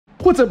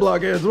What's up,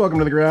 Blockheads? Welcome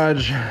to the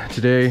garage.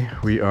 Today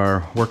we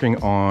are working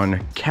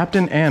on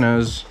Captain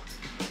Anna's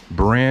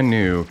brand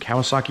new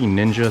Kawasaki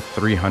Ninja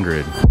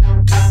 300.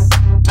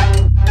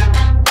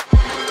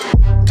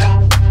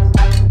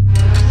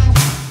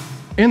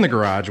 In the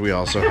garage we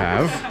also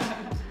have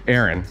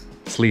Aaron,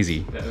 Sleazy.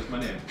 That was my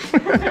name.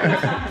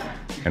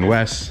 And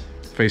Wes,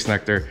 Face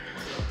Nectar.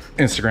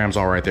 Instagram's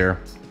all right there.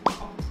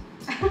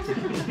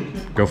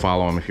 Go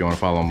follow him if you want to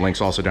follow him. Links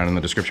also down in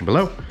the description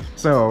below.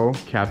 So,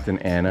 Captain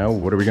Anna,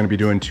 what are we going to be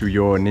doing to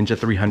your Ninja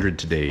 300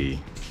 today?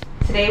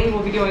 Today we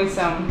will be doing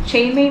some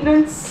chain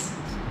maintenance.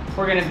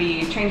 We're going to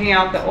be changing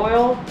out the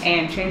oil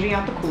and changing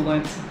out the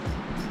coolant.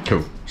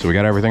 Cool. So we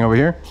got everything over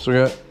here. So we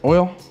got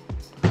oil,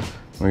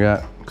 we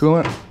got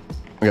coolant,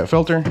 we got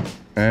filter,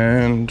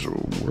 and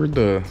where'd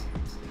the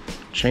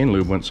chain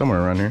lube went? Somewhere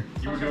around here.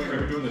 You were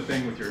doing the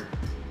thing with your...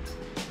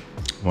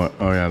 What?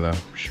 Oh yeah,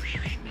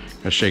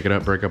 gotta shake it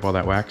up, break up all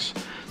that wax.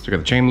 So we got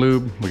the chain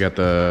lube, we got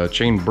the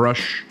chain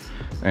brush,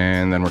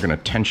 and then we're gonna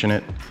tension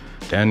it,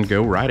 then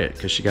go ride it,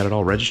 because she got it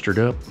all registered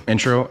up.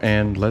 Intro,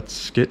 and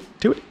let's get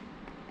to it.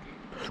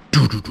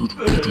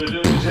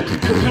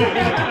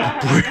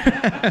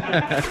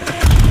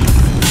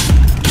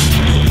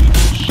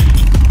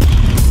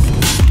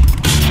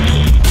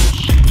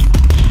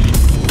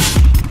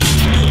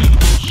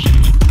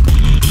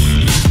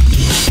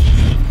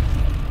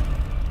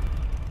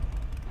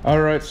 All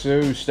right,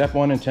 so step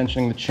one in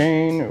tensioning the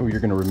chain,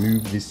 you're gonna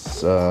remove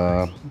this,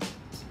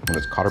 what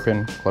is it, cotter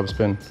pin, clubs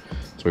pin.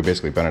 So we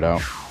basically bend it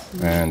out,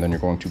 and then you're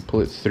going to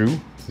pull it through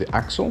the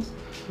axle.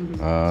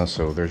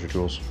 So there's your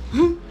tools.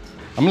 I'm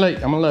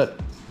gonna let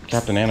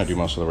Captain Anna do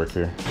most of the work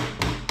here.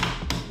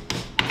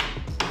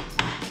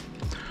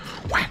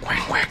 Whack,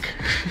 whack, whack.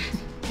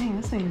 Dang,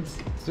 this thing's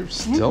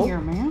still here,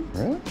 man.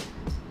 Really?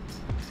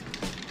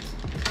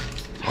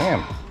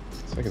 Damn,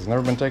 it's like it's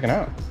never been taken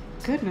out.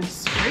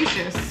 Goodness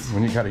gracious.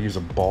 When you gotta use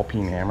a ball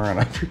peen hammer on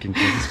a freaking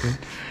case screen.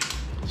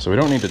 So we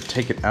don't need to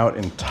take it out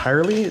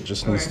entirely, it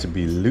just needs to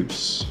be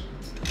loose.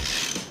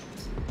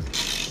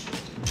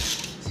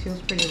 This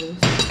feels pretty loose.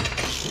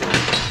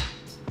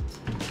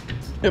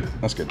 Yep,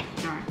 that's good.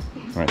 Alright.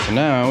 Alright, so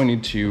now we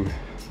need to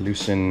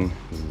loosen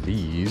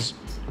these.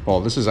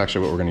 Well, this is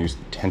actually what we're gonna use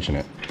to tension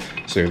it.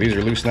 So these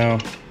are loose now.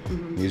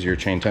 These are your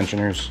chain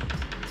tensioners.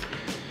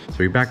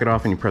 So you back it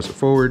off and you press it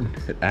forward,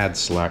 it adds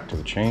slack to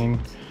the chain.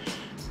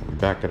 You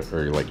back it,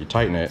 or like you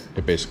tighten it,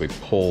 it basically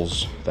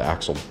pulls the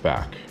axle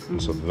back. And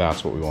so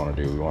that's what we want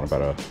to do. We want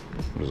about a,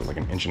 what is it, like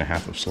an 1.5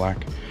 inches of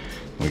slack.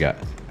 We got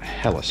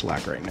hella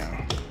slack right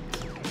now.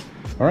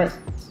 All right,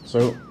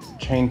 so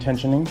chain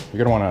tensioning,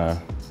 you're gonna want to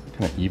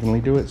kind of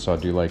evenly do it. So I'll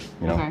do like,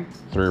 you know,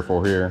 3 or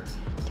 4 here,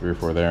 3 or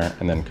 4 there,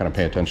 and then kind of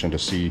pay attention to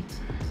see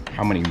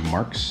how many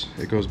marks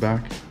it goes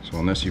back. So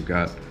on this, you've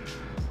got a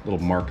little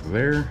mark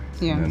there,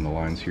 and then the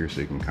lines here,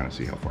 so you can kind of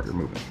see how far you're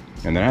moving.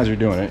 And then as you're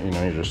doing it, you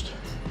know,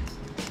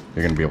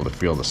 you're gonna be able to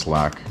feel the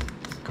slack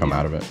come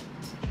out of it.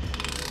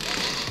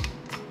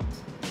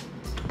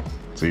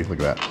 See, look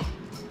at that.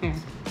 Here.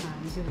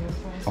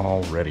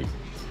 Already.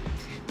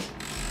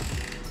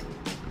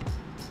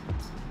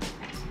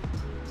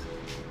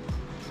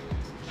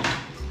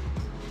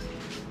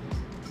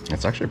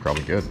 It's actually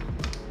probably good.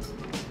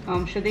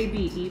 Should they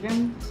be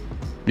even?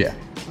 Yeah.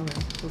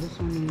 Okay, so this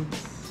one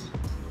needs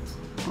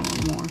a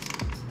little more.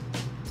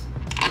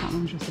 That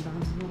one's just about a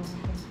little bit.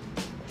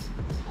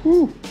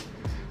 Whew.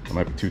 That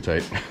might be too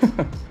tight.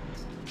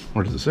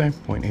 What does it say?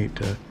 0.8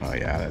 to, oh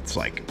yeah, that's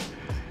like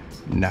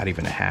not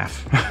even a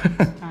half.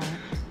 Alright.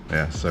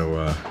 Yeah, so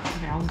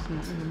Okay, I'll loosen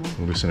it a little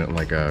more. loosen it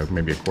like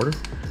maybe a quarter.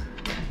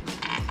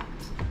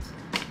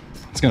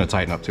 It's gonna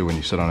tighten up too when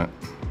you sit on it.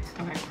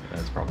 Okay.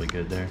 That's probably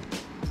good there.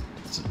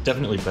 It's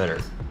definitely better,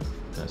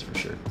 that's for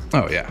sure.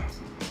 Oh yeah,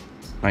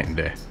 night and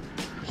day.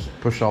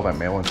 Push all that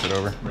mail and shit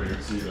over. Ready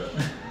to see that.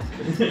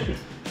 Okay.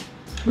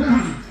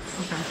 That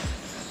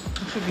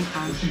should be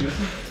fine.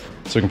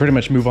 So we can pretty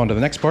much move on to the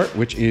next part,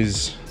 which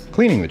is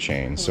cleaning the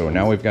chain. So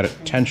now we've got it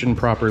tensioned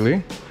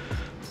properly,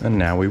 and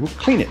now we will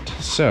clean it.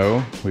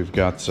 So we've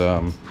got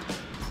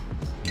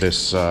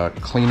this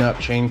clean-up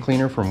chain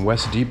cleaner from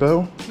West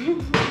Depot.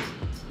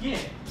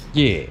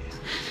 Yeah.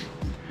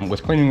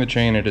 With cleaning the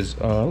chain, it is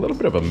a little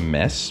bit of a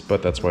mess,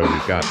 but that's why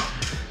we've got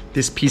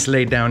this piece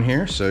laid down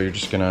here. So you're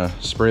just gonna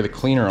spray the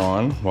cleaner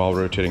on while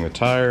rotating the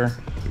tire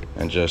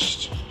and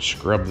just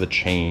scrub the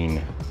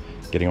chain,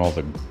 getting all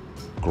the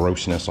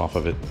grossness off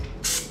of it.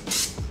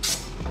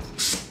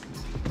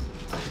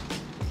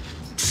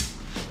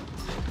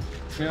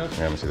 Yeah,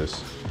 let me see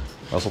this.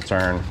 Russell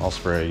turn, I'll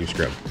spray, you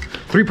scrub.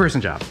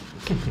 3-person job.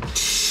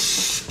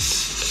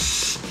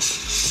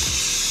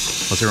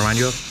 What's it remind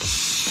you of?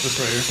 This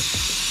right here.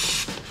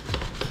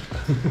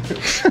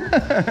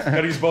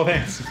 Gotta use both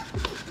hands.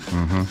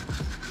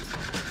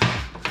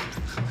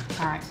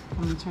 Alright,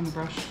 I'm gonna turn the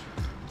brush.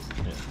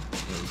 Yeah,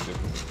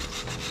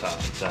 top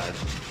and side,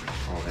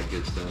 all that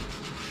good stuff.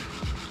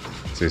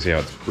 So you see how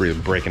it's really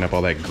breaking up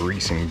all that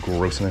grease and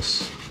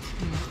grossness?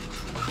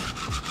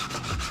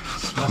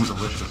 Smells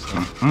delicious.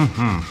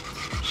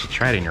 Should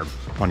try it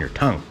on your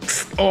tongue.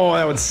 Oh,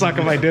 that would suck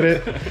if I did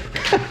it.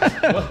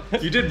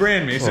 You did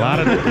brand me. A So. lot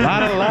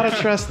of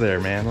trust there,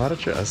 man. A lot of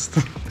trust.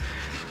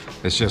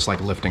 It's just like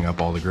lifting up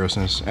all the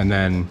grossness. And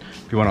then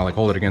if you want to like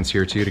hold it against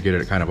here too to get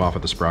it kind of off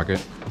of the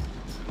sprocket.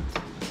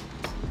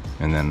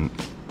 And then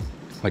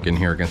like in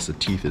here against the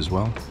teeth as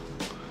well.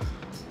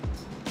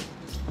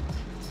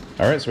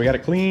 All right, so we got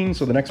it clean.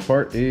 So the next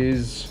part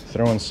is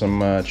throwing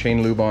some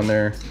chain lube on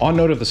there. On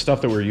note of the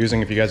stuff that we're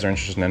using, if you guys are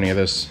interested in any of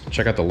this,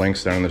 check out the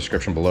links down in the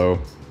description below.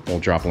 We'll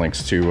drop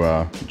links to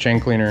the chain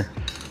cleaner,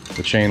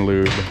 the chain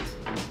lube,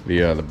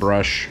 the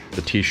brush,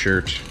 the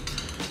t-shirt.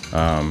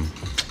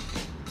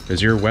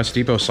 Is your West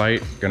Depot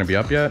site gonna be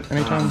up yet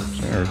anytime?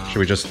 Or should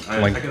we just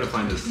link? I gotta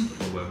find this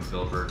web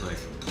developer. Like,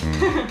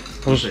 I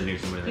We'll wish I knew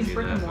somebody that did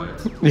that.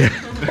 But... Yeah.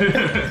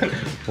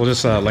 We'll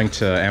just link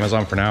to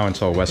Amazon for now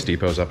until West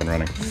Depot's up and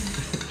running.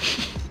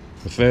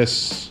 With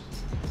this,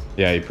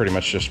 yeah, you pretty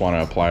much just want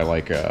to apply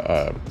like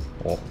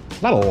well,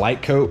 not a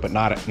light coat, but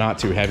not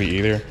too heavy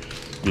either.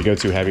 If you go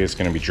too heavy, it's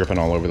going to be dripping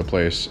all over the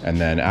place. And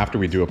then after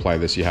we do apply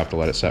this, you have to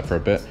let it set for a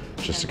bit,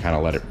 just to kind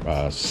of let it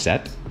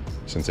set,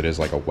 since it is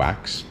like a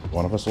wax.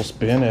 One of us will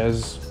spin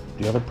as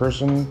the other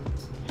person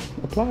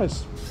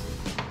applies.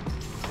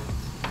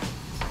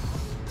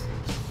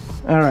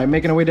 All right,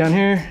 making our way down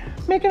here.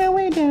 Making our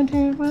way down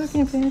here,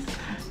 walking fast,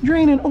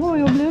 draining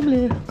oil, blah,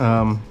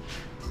 blah.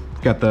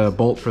 Got the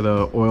bolt for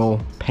the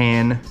oil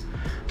pan,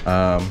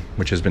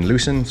 which has been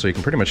loosened, so you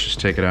can pretty much just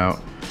take it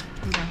out.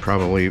 Okay.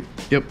 Probably,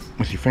 yep,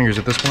 with your fingers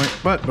at this point.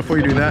 But before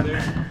you do that,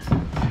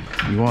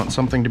 you want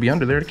something to be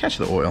under there to catch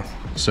the oil.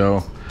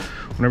 So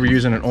whenever you're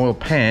using an oil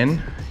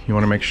pan, you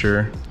want to make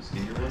sure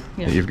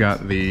that you've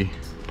got the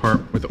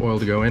part with the oil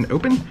to go in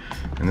open,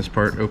 and this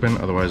part open,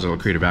 otherwise it'll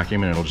create a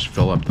vacuum and it'll just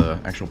fill up the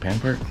actual pan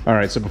part. All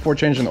right, so before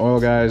changing the oil,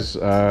 guys,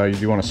 you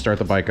do want to start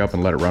the bike up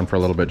and let it run for a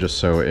little bit just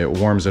so it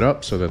warms it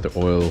up so that the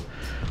oil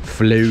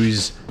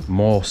flows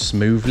more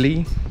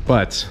smoothly.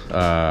 But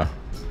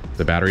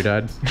the battery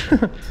died.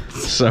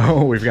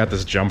 So we've got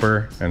this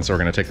jumper, and so we're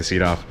gonna take the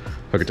seat off,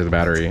 hook it to the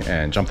battery,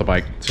 and jump the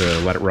bike to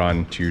let it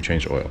run to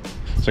change the oil.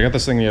 So I got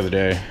this thing the other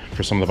day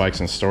for some of the bikes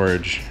in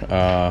storage.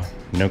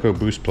 Noco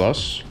Boost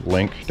Plus,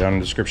 link down in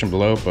the description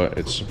below, but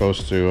it's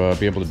supposed to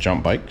be able to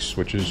jump bikes,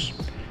 which is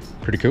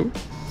pretty cool.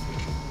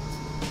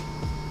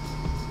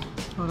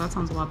 Oh, that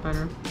sounds a lot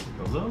better.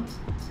 Hello?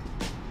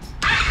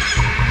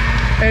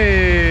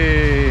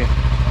 Hey!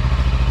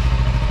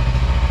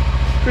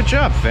 Good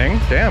job, thing.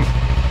 Damn.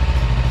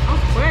 Oh,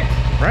 quick.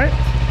 Right?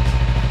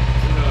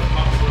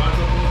 Pop the garage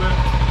up a little bit.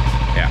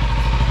 Yeah.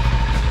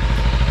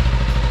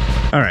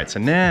 All right,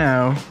 so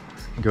now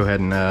go ahead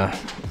and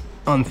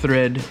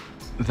unthread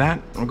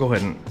that. I'll go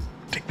ahead and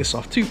take this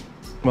off too.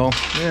 Well,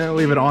 yeah,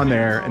 leave it on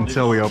there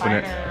until we open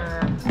it.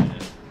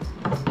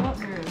 Oh,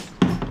 there it is.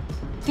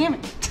 Damn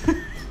it.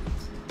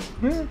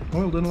 Yeah,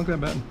 oil didn't look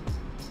that bad.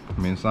 I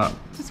mean, it's not.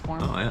 It's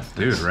warm. Oh yeah.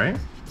 Dude, right?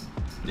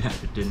 Yeah,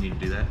 it didn't need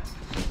to do that.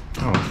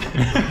 Oh.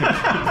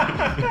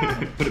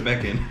 Put it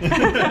back in.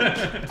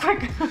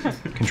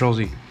 Control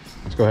Z.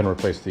 Let's go ahead and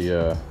replace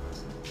the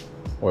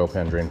oil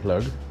pan drain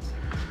plug.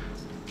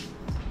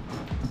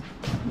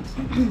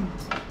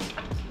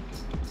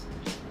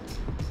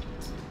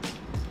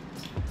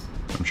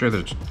 I'm sure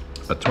there's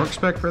a torque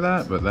spec for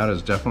that, but that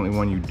is definitely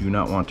one you do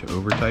not want to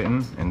over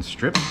tighten and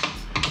strip,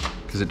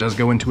 because it does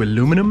go into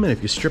aluminum, and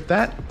if you strip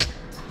that,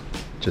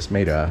 just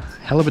made a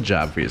hell of a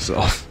job for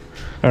yourself.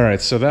 All right,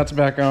 so that's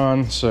back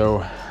on.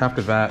 So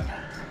after that,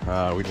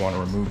 we'd want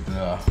to remove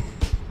the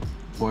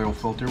oil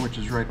filter, which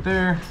is right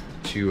there,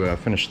 to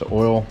finish the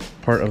oil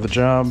part of the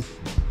job.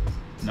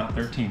 Not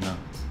 13 though.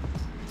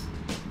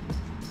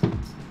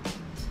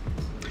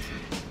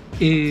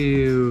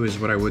 Ew is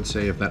what I would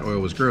say if that oil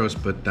was gross,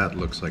 but that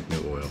looks like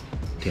new oil.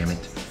 Damn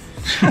it.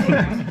 Oh,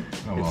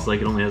 well. It's like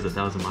it only has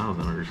 1,000 miles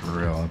on it or something. For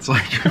real, it's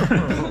like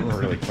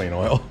really clean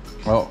oil.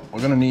 Well,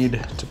 we're gonna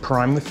need to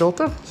prime the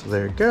filter, so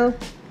there you go.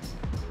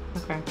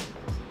 Okay. All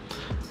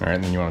right,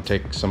 and then you want to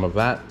take some of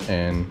that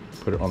and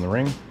put it on the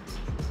ring.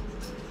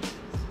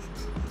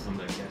 On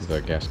the gas.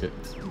 The gasket.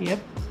 Yep.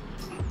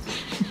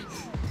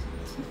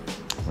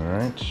 All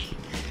right.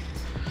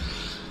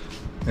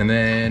 And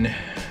then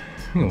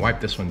you can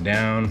wipe this one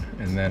down,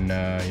 and then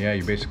yeah,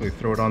 you basically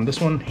throw it on this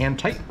one, hand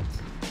tight.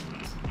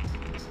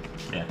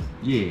 Yeah.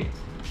 Yeah.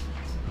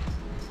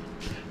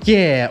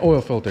 Yeah,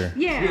 oil filter.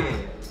 Yeah.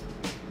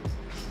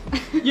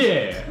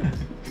 Yeah.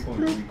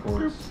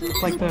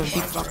 Like the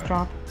beatbox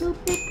drop. Was it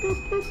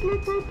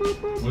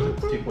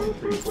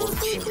 2.3 quarts or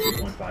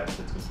 2.5 if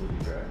it's completely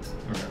dry?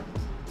 Okay.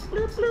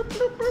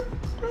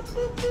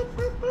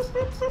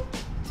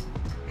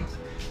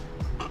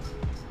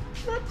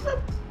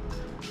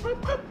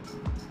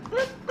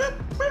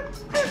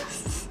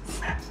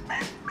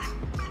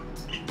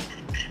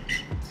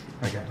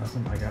 I got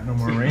nothing. I got no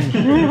more range.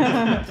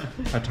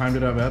 I timed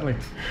it out badly.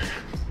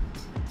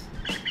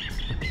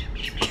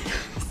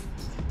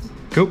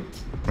 Cool.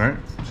 All right.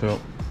 So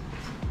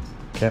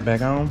cap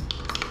back on.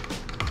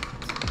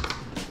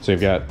 So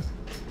you've got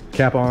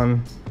cap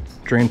on,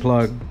 drain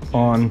plug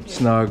on,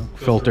 snug,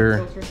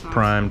 filter,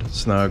 primed,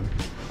 snug.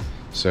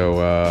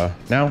 So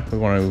now we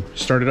want to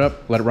start it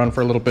up, let it run for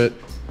a little bit,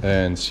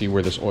 and see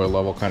where this oil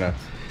level kind of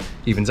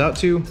evens out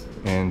to.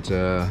 And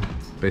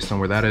based on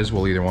where that is,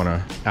 we'll either want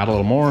to add a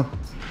little more.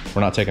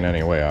 We're not taking any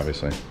away,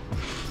 obviously.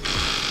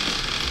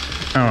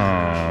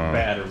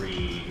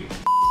 Battery.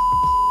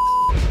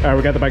 All right,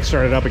 we got the bike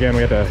started up again.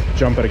 We had to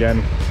jump it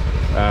again.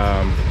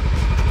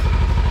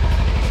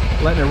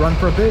 Letting it run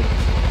for a bit.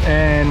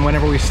 And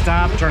whenever we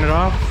stop, turn it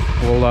off,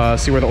 we'll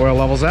see where the oil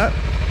level's at.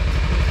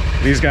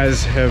 These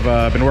guys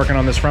have been working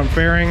on this front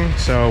fairing,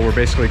 so we're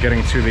basically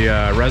getting to the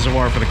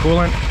reservoir for the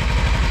coolant.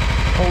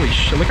 Holy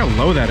shit, look how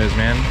low that is,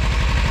 man.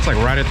 It's like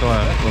right at the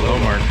low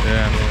mark,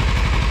 yeah.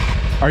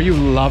 Are you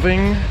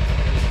loving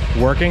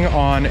working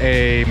on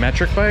a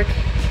metric bike?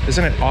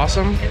 Isn't it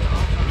awesome? It's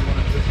awesome.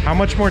 How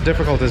much more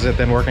difficult is it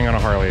than working on a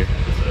Harley?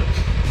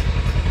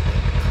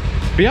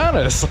 Be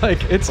honest,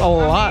 like, it's a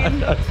lot.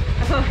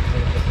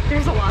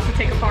 There's a lot to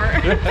take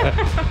apart.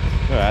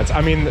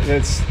 I mean,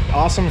 it's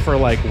awesome for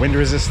like wind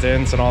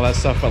resistance and all that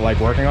stuff, but like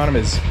working on them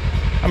is,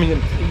 I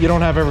mean, you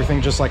don't have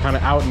everything just like kind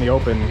of out in the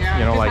open, Yeah,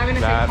 you know, just like having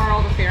to that. take apart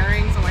all the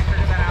fairings and like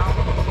figure that out.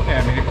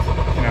 Yeah, I mean,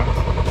 you know,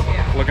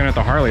 Yeah. looking at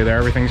the Harley there,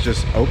 everything's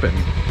just open,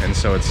 and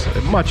so it's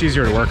much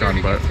easier to work on,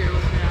 but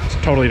it's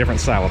a totally different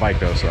style of bike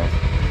though, so.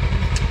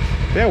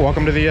 Yeah,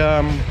 welcome to the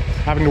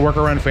having to work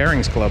around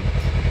fairings club.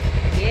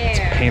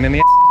 Yeah. Pain in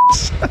the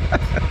ass.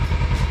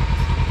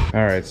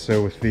 All right,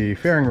 so with the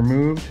fairing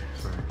removed,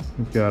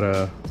 we've got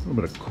a little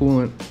bit of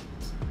coolant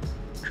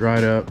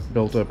dried up,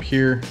 built up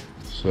here.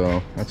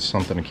 So that's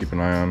something to keep an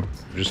eye on.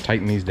 Just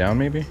tighten these down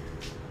maybe.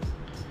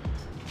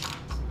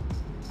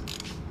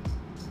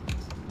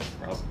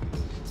 All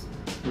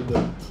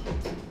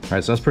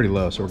right, so that's pretty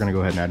low, so we're gonna go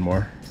ahead and add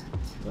more.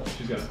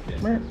 She's got a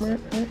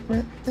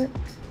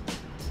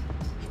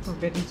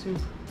Forbidden soup.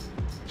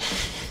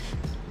 It's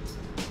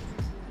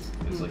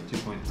like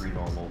 2.3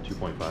 normal,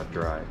 2.5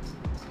 dry.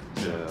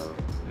 So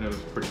it was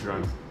pretty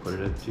dry. put it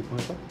at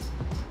 2.5.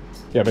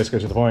 Yeah, basically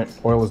to the point.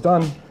 Oil is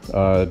done.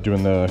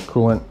 Doing the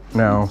coolant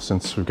now.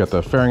 Since we've got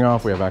the fairing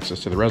off, we have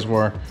access to the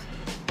reservoir.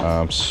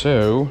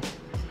 So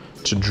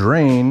to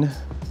drain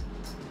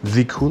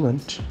the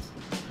coolant,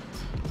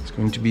 it's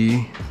going to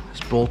be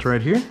this bolt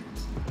right here.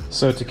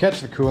 So to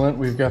catch the coolant,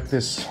 we've got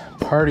this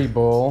party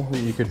bowl that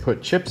you could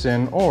put chips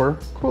in or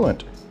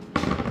coolant.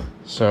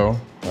 So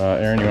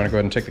Aaron, you want to go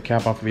ahead and take the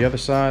cap off of the other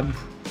side?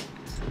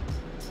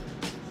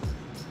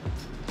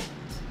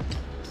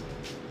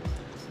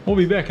 We'll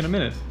be back in a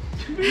minute.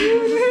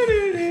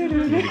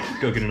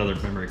 Go get another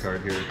memory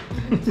card here.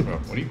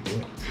 What are you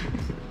doing?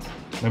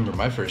 Remember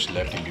my first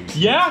lefty loose.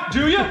 Yeah,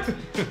 do ya?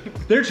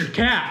 There's your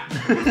cap.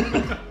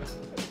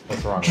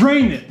 That's wrong.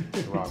 Drain it.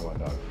 That's the wrong one,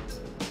 dog.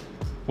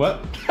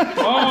 What?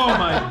 Oh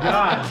my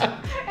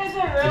god. Is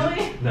it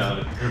really?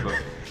 No, they're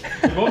both.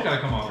 They both gotta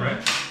come off, right?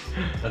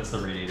 That's the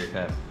radiator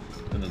cap.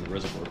 And then the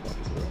reservoir cap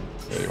is the other one.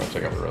 Yeah, you want to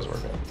take out the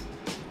reservoir cap.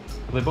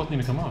 Well, they both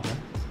need to come off, right?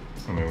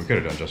 I mean, we could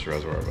have done just the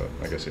reservoir, but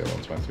I guess the other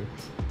one's fine too.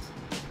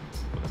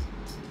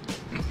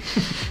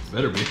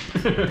 Better be.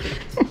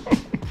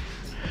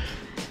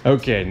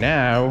 Okay,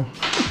 now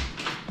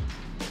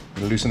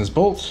loosen this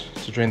bolt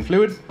to drain the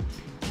fluid.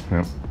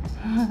 Yep.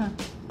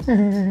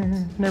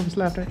 Nervous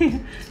laughter.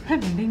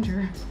 I'm in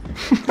danger.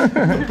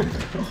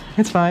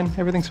 It's fine.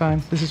 Everything's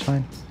fine. This is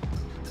fine.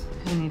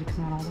 Does it need to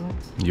come out all the way?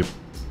 Yep.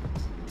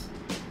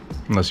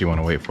 Unless you want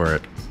to wait for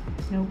it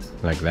Nope.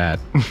 like that.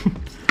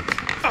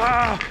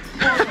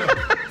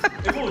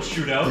 It won't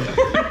shoot out. It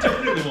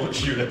definitely won't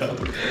shoot out.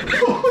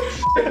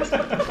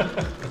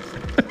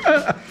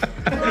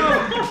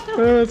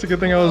 Oh, it's a good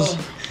thing I was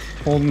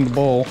holding the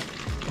bowl.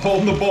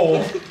 Holding the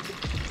bowl.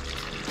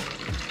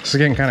 This is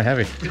getting kind of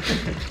heavy.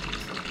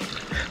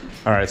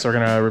 All right, so we're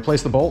gonna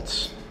replace the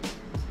bolts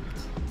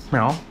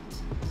now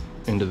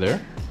into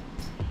there,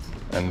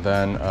 and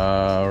then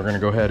we're gonna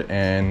go ahead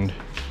and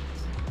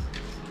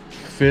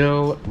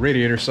fill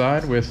radiator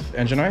side with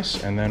engine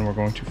ice, and then we're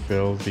going to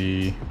fill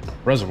the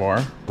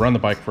reservoir, run the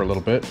bike for a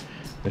little bit.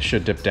 This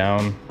should dip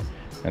down,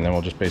 and then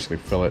we'll just basically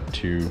fill it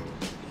to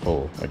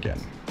full again.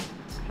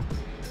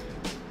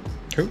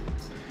 Cool.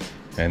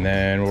 And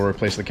then we'll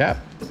replace the cap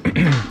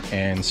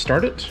and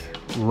start it.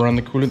 Run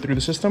the coolant through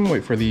the system,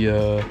 wait for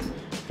the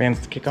fans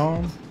to kick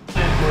on. It's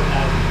got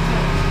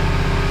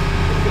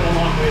a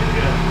long way to go.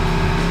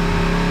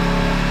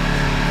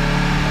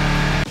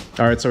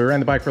 All right, so we ran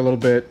the bike for a little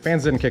bit.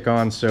 Fans didn't kick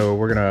on, so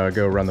we're gonna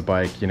go run the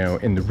bike, you know,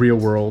 in the real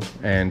world,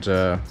 and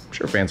I'm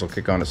sure fans will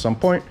kick on at some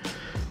point,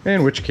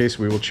 in which case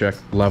we will check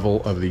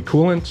level of the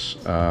coolant.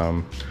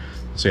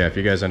 So yeah, if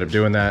you guys end up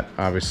doing that,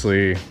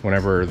 obviously,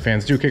 whenever the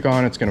fans do kick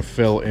on, it's gonna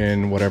fill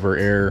in whatever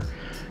air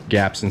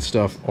gaps and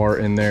stuff are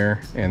in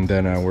there, and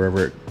then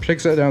wherever it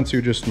takes that down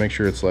to, just make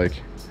sure it's like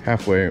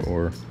halfway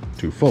or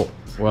to full.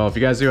 Well, if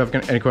you guys do have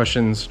any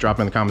questions, drop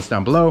them in the comments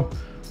down below.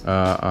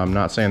 I'm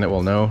not saying that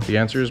we'll know the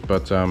answers,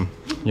 but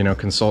you know,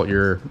 consult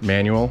your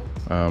manual.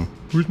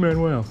 Who's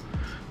Manuel?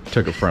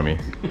 Took it from me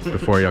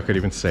before y'all could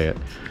even say it.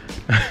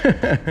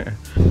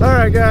 All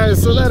right,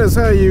 guys, so that is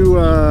how you,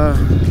 I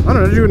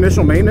don't know, do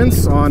initial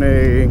maintenance on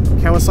a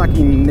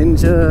Kawasaki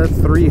Ninja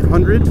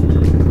 300.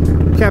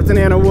 Captain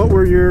Anna, what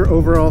were your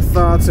overall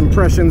thoughts,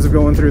 impressions of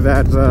going through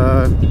that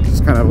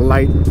just kind of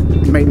light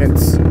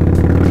maintenance?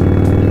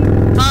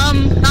 Not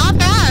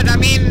bad. I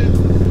mean,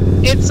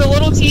 it's a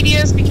little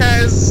tedious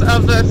because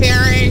of the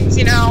fairings,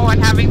 you know,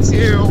 and having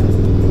to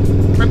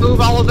remove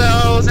all of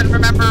those and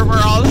remember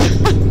where all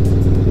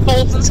the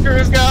bolts and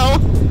screws go.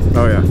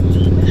 Oh yeah.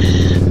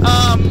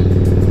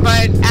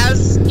 But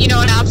as, you know,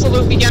 an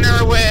absolute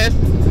beginner with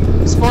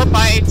sport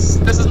bikes,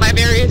 this is my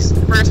very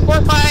first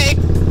sport bike.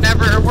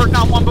 Never worked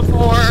on one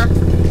before.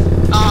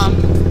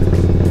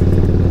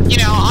 You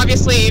know,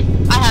 obviously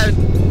I had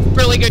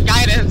really good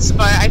guidance,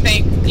 but I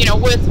think, you know,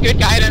 with good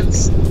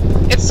guidance,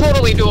 it's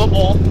totally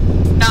doable.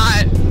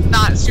 Not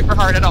super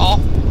hard at all.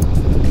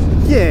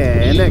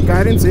 Yeah, and that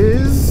guidance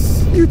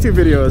is YouTube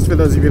videos for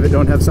those of you that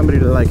don't have somebody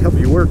to like help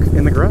you work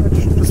in the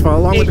garage. Just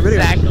follow along with the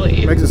video.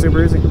 Exactly. Makes it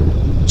super easy.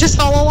 Just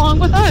follow along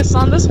with us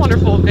on this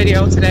wonderful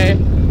video today.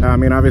 I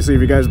mean, obviously,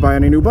 if you guys buy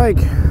any new bike,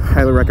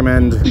 highly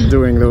recommend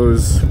doing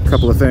those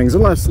couple of things,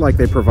 unless like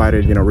they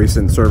provided, you know,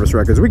 recent service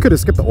records. We could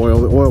have skipped the oil.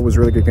 The oil was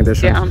really good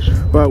condition,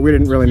 but we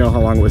didn't really know how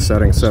long it was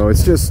setting. So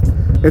it's just,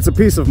 it's a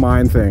peace of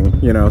mind thing,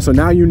 you know. So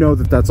now you know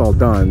that that's all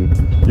done.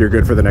 You're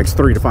good for the next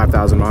 3,000 to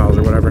 5,000 miles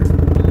or whatever.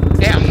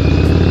 Yeah.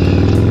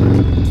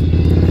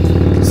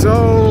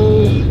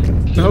 So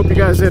I hope you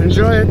guys did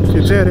enjoy it. If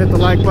you did, hit the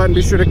like button.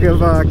 Be sure to give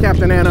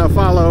Captain Anna a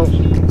follow.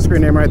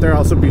 Screen name right there.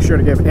 Also be sure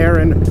to give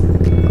Aaron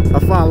a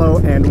follow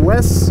and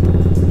Wes.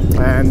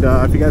 And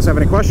if you guys have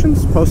any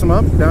questions, post them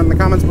up down in the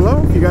comments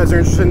below. If you guys are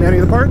interested in any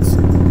of the parts,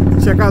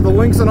 check out the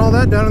links and all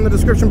that down in the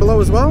description below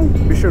as well.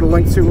 Be sure to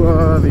link to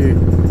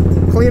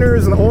the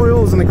cleaners and the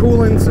oils and the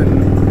coolants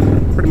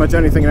and pretty much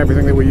anything and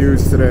everything that we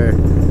use today.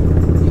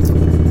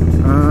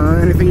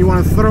 Anything you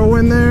want to throw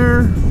in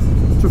there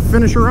to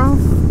finish her off?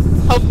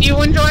 Hope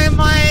you enjoy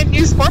my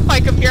new sport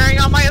bike appearing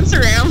on my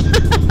Instagram.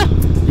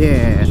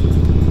 Yeah.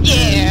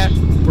 Yeah.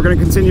 We're going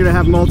to continue to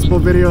have multiple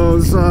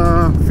videos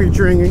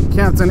featuring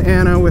Captain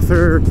Anna with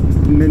her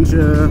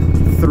Ninja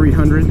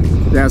 300.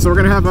 Yeah, so we're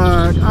going to have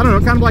I don't know,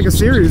 kind of like a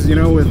series, you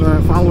know, with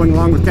following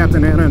along with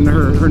Captain Anna and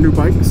her new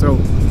bike. So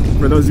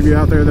for those of you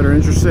out there that are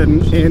interested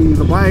in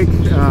the bike,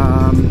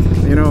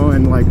 you know,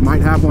 and like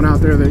might have one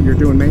out there that you're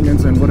doing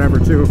maintenance and whatever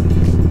too,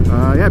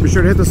 yeah, be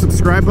sure to hit the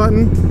subscribe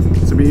button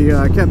to be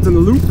kept in the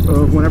loop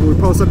of whenever we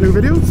post up new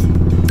videos.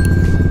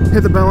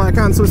 Hit the bell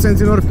icon so it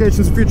sends you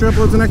notifications for future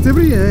uploads and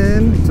activity.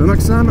 And until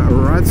next time,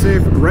 ride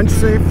safe, wrench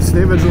safe,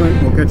 stay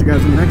vigilant. We'll catch you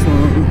guys in the next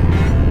one.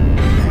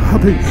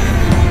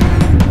 Peace.